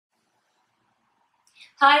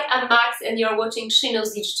Hi, I'm Max and you're watching She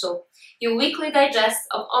Knows Digital, your weekly digest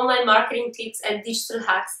of online marketing tips and digital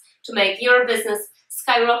hacks to make your business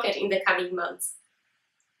skyrocket in the coming months.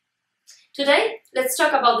 Today, let's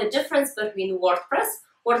talk about the difference between WordPress,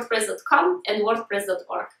 Wordpresscom and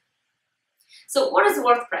Wordpress.org. So what is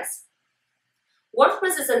WordPress?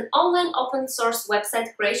 WordPress is an online open source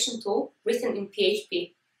website creation tool written in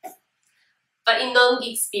PHP. But in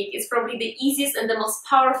non-geek speak, it's probably the easiest and the most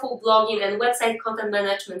powerful blogging and website content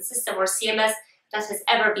management system or CMS that has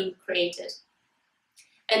ever been created.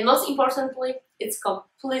 And most importantly, it's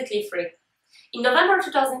completely free. In November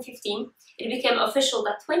 2015, it became official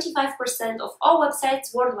that 25% of all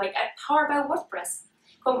websites worldwide are powered by WordPress.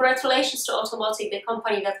 Congratulations to Automatic, the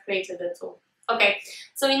company that created the tool. Okay,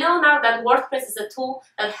 so we know now that WordPress is a tool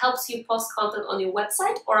that helps you post content on your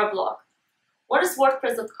website or a blog. What is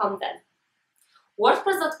WordPress.com then?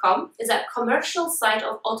 Wordpress.com is a commercial site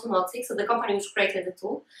of Automatic, so the company which created the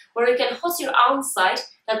tool, where you can host your own site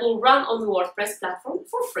that will run on the WordPress platform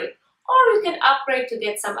for free, or you can upgrade to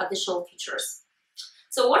get some additional features.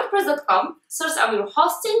 So Wordpress.com sorts out your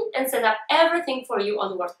hosting and set up everything for you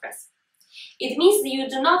on WordPress. It means that you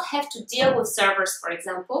do not have to deal with servers, for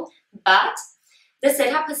example, but the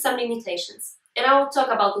setup has some limitations, and I will talk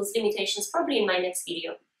about those limitations probably in my next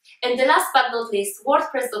video. And the last but not least,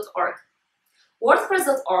 WordPress.org.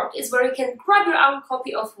 WordPress.org is where you can grab your own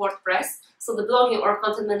copy of WordPress, so the blogging or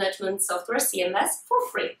content management software CMS, for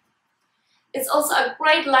free. It's also a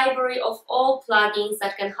great library of all plugins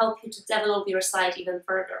that can help you to develop your site even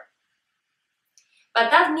further. But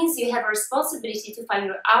that means you have a responsibility to find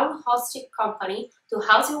your own hosting company to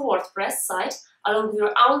house your WordPress site, along with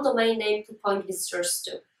your own domain name to point visitors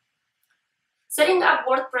to. Setting up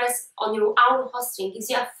WordPress on your own hosting gives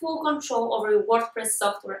you a full control over your WordPress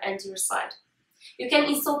software and your site. You can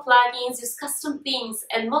install plugins, use custom themes,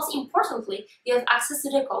 and most importantly, you have access to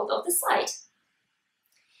the code of the site.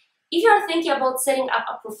 If you are thinking about setting up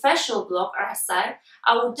a professional blog or a site,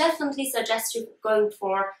 I would definitely suggest you going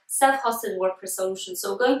for self-hosted WordPress solution.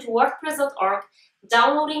 So going to WordPress.org,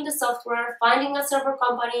 downloading the software, finding a server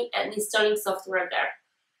company, and installing software there.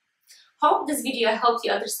 Hope this video helped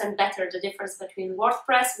you understand better the difference between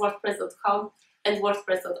WordPress, Wordpress.com, and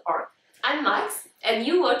Wordpress.org. I'm Max, and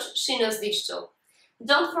you watch She Knows Digital.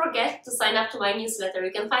 Don't forget to sign up to my newsletter.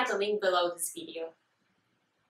 You can find a link below this video.